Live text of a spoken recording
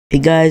Hey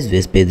guys,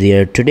 Wispy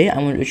here. Today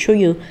I'm going to show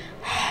you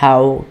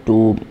how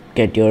to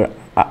get your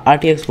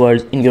RTX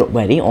worlds in your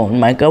very own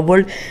Minecraft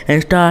world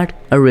and start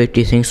a ray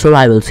tracing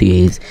survival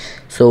series.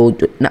 So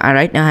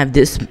right now I have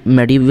this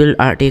medieval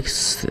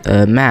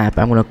RTX map.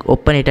 I'm gonna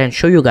open it and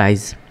show you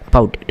guys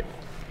about it.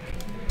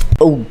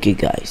 Okay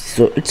guys,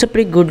 so it's a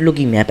pretty good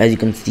looking map. As you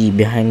can see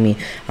behind me,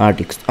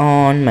 RTX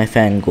on, my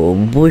fan go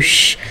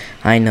bush.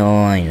 I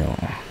know,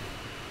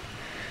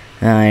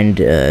 and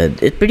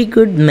it's pretty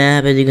good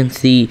map. As you can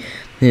see,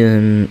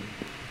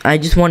 I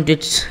just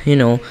wanted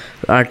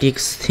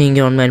RTX thing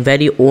on my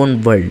very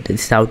own world.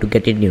 This is how to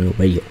get it in your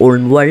very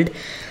own world.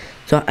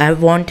 So I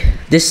want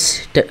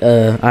this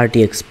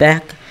RTX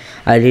pack.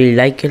 I really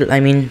like it.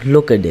 I mean,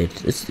 look at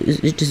it.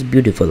 It is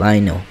beautiful. I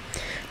know.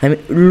 I mean,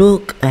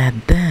 look at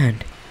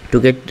that. To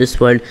get this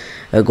world,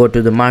 go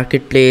to the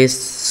marketplace,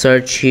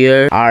 search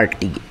here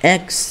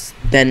RTX,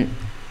 then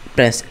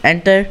press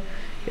enter.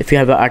 If you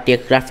have a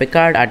RTX graphic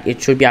card,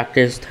 it should be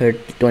RTX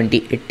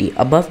 2080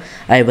 above.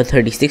 I have a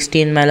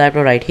 3060 in my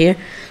laptop right here,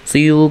 so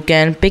you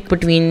can pick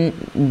between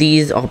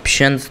these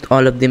options.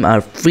 All of them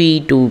are free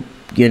to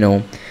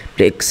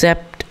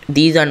except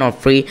these are not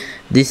free.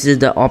 This is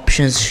the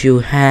options you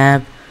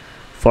have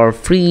for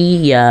free.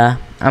 Yeah,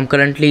 I'm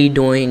currently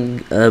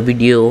doing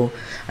videos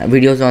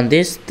on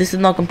this. This is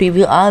not complete.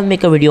 I'll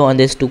make a video on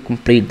this to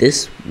complete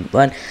this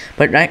one,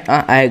 but right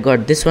now I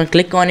got this one.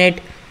 Click on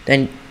it,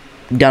 then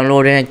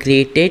download it and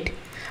create it.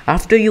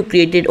 After you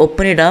create it,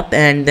 open it up,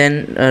 and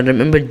then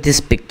remember this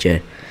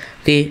picture.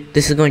 Okay,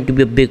 this is going to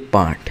be a big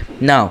part.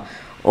 Now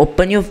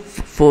open your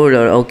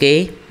folder.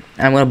 Okay,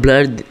 I'm gonna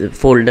blur the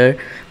folder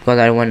because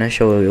I want to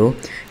show you.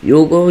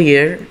 You go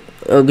here,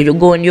 you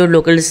go in your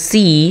local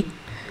C.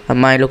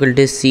 My local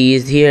disk C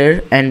is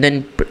here, and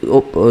then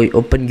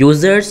open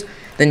users,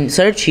 then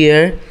search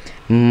here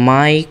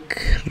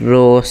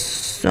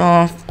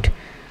Microsoft,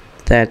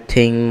 that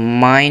thing,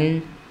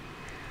 Minecraft.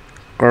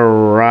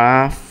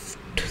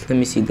 Let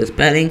me see the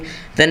spelling,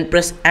 then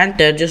press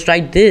enter. Just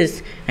write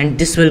this and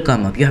this will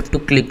come up. You have to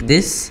click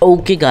this.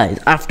 Okay guys,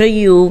 after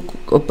you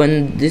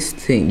open this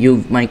thing,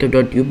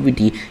 Minecraft.ubt,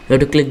 you have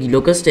to click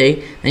local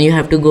state, and you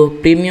have to go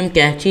premium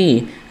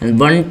cache and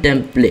one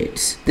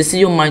templates. This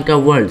is your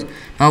Minecraft world.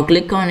 Now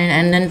click on it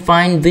and then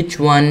find which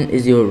one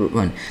is your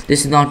one.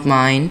 This is not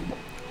mine.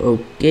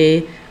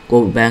 Okay,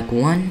 go back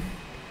one.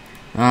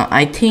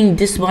 I think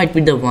this might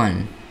be the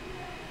one.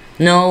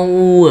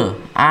 No,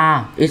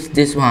 it's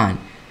this one.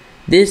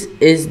 This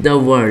is the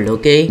world.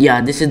 Okay,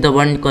 yeah, this is the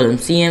one column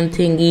CM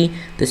thingy.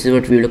 This is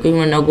what we're looking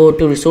for. Now go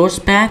to resource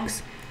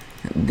packs,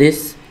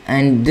 this,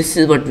 and this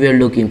is what we are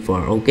looking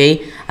for.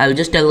 Okay, I'll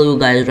just tell you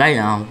guys right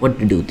now what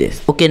to do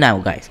this. Okay, now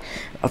guys,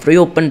 after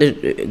you open the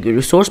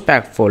resource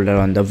pack folder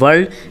on the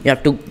world, you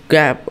have to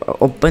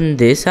open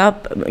this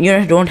up.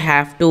 You don't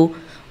have to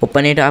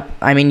open it up.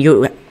 I mean,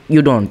 you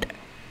don't.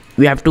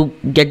 We have to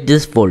get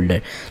this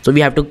folder, so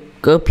we have to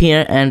go up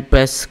here and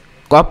press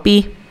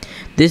copy.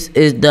 This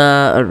is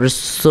the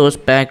resource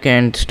pack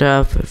and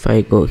stuff. If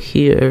I go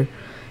here,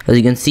 as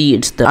you can see,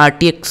 it's the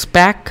RTX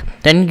pack.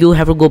 Then you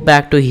have to go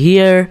back to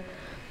here.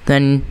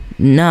 Then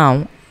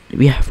now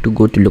we have to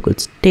go to local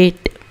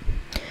state.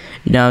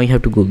 Now you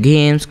have to go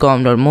games,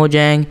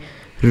 com.mojang,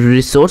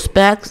 resource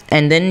packs,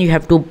 and then you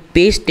have to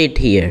paste it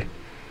here.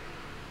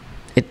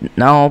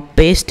 Now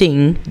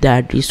pasting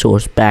that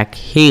resource pack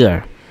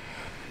here.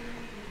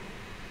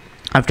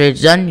 After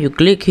it's done, you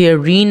click here,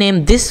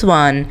 rename this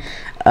one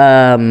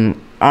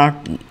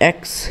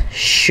RTX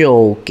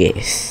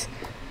showcase.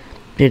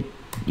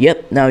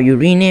 Yep, now you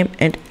rename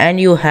it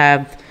and you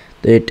have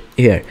it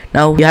here.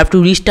 Now you have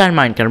to restart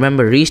Minecraft.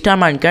 Remember, restart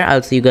Minecraft.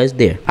 I'll see you guys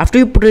there. After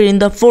you put it in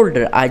the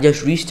folder, I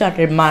just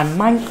restarted my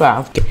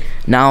Minecraft. Okay.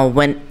 Now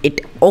when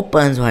it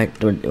opens,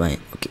 okay,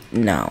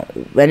 now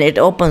when it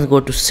opens, go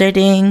to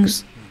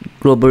settings,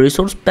 global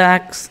resource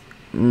packs,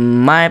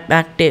 my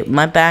pack,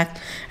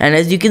 and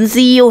as you can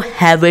see, you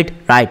have it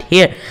right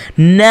here.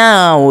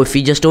 Now if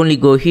you just only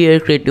go here,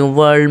 create new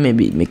world,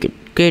 maybe make it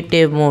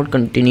creative mode,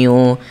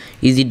 continue,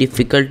 easy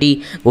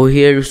difficulty, go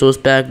here, resource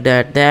pack,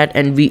 that,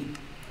 and we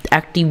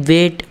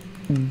activate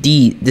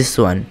this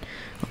one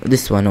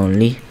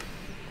only,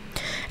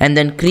 and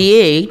then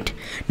create.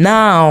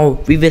 Now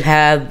we will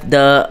have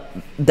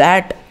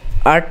that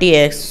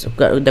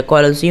RTX, the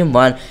Colosseum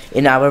one,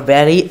 in our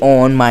very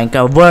own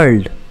Minecraft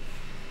world.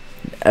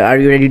 Are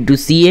you ready to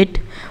see it?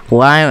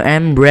 Well, I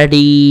am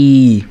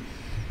ready.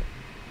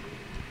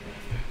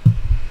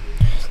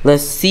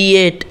 Let's see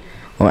it.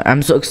 Oh,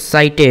 I'm so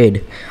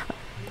excited.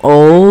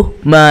 Oh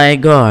my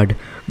god,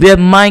 we have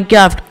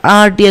Minecraft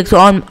RTX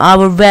on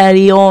our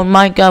very own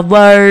Minecraft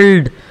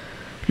world.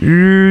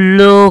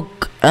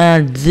 Look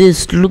at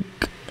this.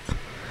 Look,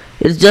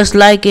 it's just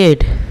like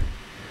it.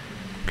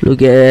 Look,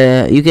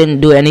 you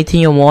can do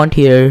anything you want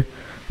here.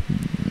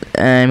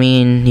 I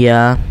mean,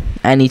 yeah,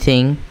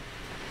 anything.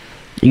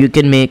 You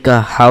can make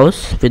a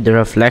house with the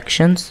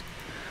reflections.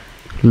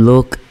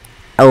 Look,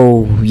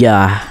 oh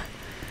yeah,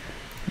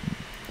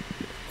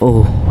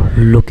 oh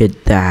look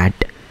at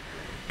that.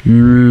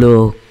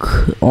 Look,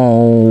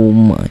 oh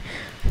my,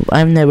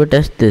 I've never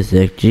tested this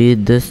actually.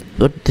 This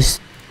what this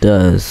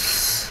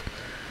does.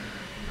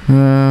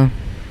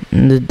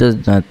 This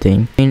does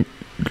nothing. And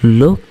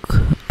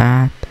look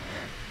at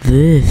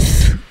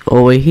this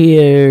over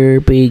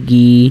here,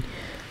 piggy.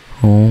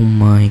 Oh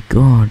my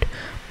god,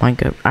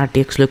 Minecraft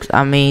RTX looks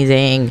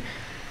amazing.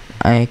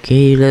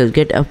 Okay, let's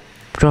get a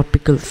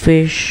tropical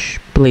fish,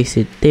 place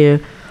it there.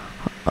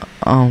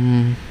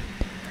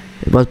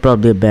 It was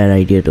probably a bad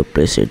idea to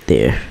place it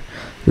there.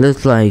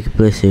 Let's like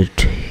place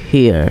it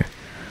here,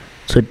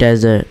 so it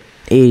has a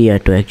area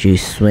to actually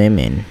swim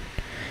in.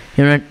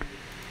 You know what?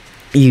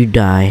 You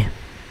die.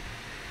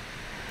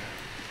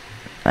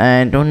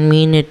 I don't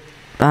mean it.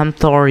 I'm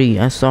sorry.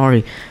 I'm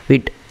sorry.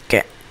 Wait,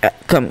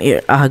 come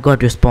here. I got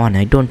to spawn.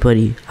 Don't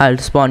worry. I'll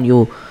spawn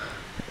you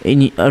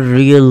in a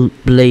real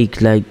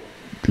lake. Like,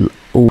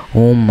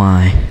 oh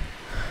my!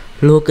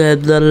 Look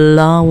at the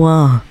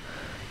lava.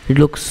 It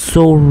looks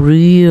so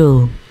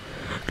real.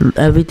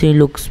 Everything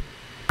looks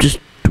just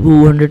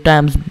 200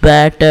 times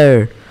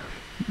better.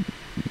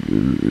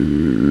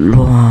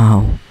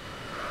 Wow.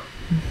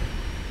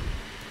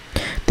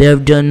 They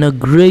have done a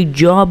great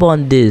job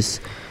on this,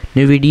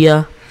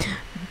 NVIDIA.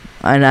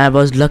 And I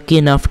was lucky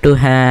enough to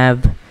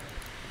have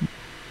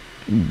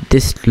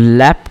this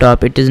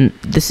laptop.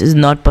 This is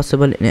not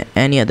possible in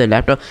any other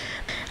laptop.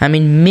 I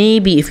mean,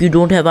 maybe if you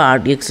don't have a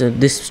RTX,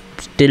 this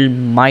still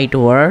might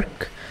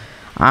work.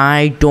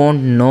 I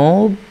don't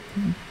know,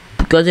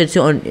 because it's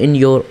in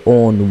your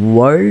own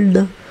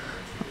world.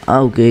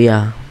 Okay,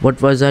 yeah.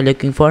 What was I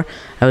looking for?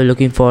 I was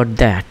looking for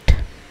that.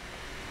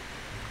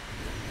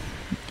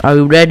 Are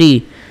you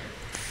ready?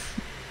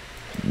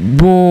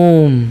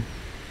 Boom.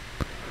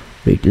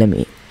 Wait, let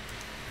me.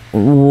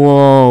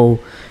 Whoa.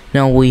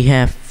 Now we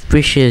have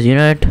fishes, you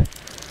know it?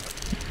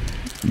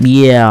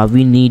 Yeah,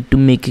 we need to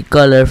make it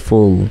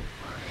colorful.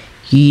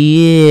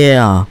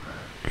 Yeah.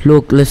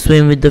 Look, let's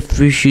swim with the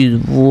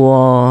fishes.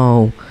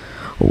 Wow.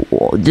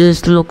 Whoa,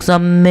 this looks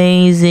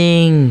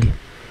amazing.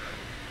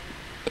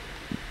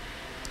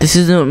 This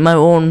is my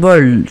own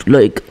world.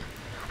 Like,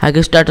 I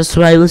can start a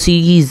survival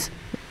series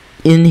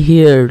in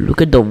here.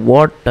 Look at the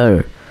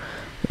water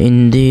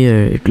in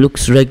there. It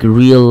looks like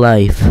real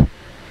life.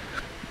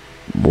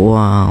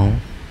 Wow.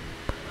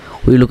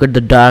 We look at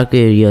the dark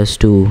areas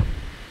too.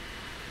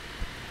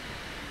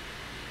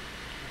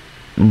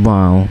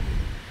 Wow.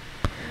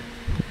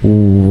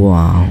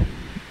 Wow.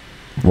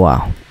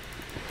 Wow.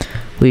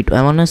 Wait,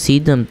 I wanna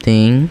see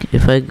something.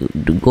 If I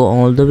go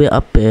all the way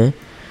up here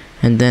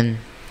and then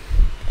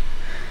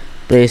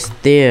place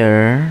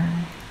there.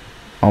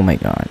 Oh my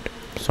god.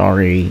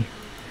 Sorry.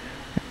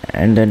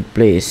 And then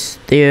place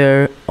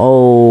there.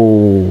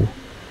 Oh.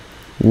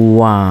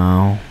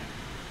 Wow.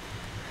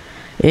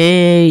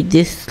 Hey,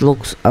 this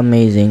looks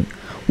amazing.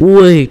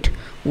 Wait.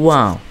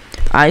 Wow.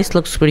 Ice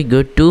looks pretty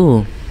good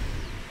too.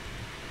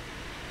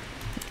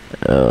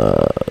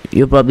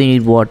 You probably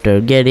need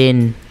water. Get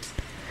in.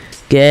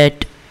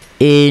 Get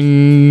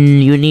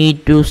in. You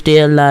need to stay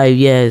alive.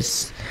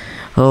 Yes.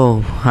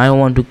 Oh, I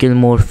want to kill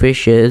more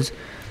fishes.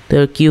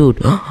 They're cute.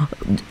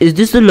 Is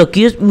this the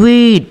luckiest?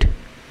 Wait.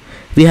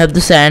 We have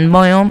the sand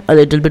biome, a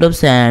little bit of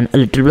sand, a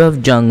little bit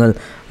of jungle,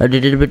 a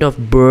little bit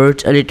of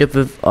birds, a little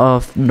bit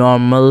of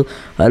normal,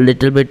 a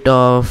little bit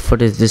of,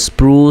 what is this,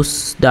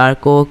 spruce,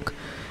 dark oak,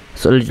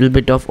 so a little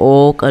bit of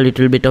oak, a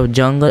little bit of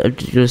jungle, a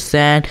little bit of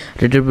sand,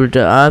 a little bit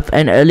of earth,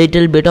 and a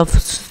little bit of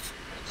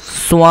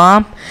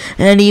swamp,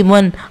 and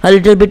even a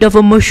little bit of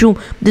a mushroom.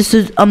 This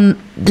is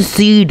the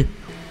seed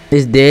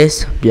is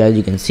this, as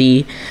you can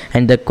see,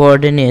 and the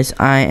coordinates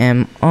I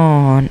am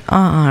on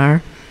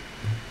are.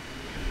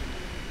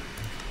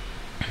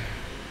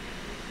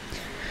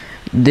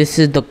 This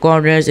is the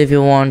corners if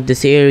you want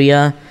this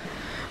area.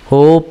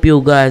 Hope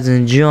you guys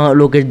enjoy.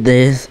 Look at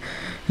this.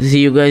 See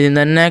you guys in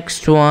the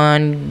next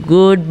one.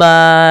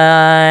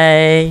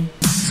 Goodbye.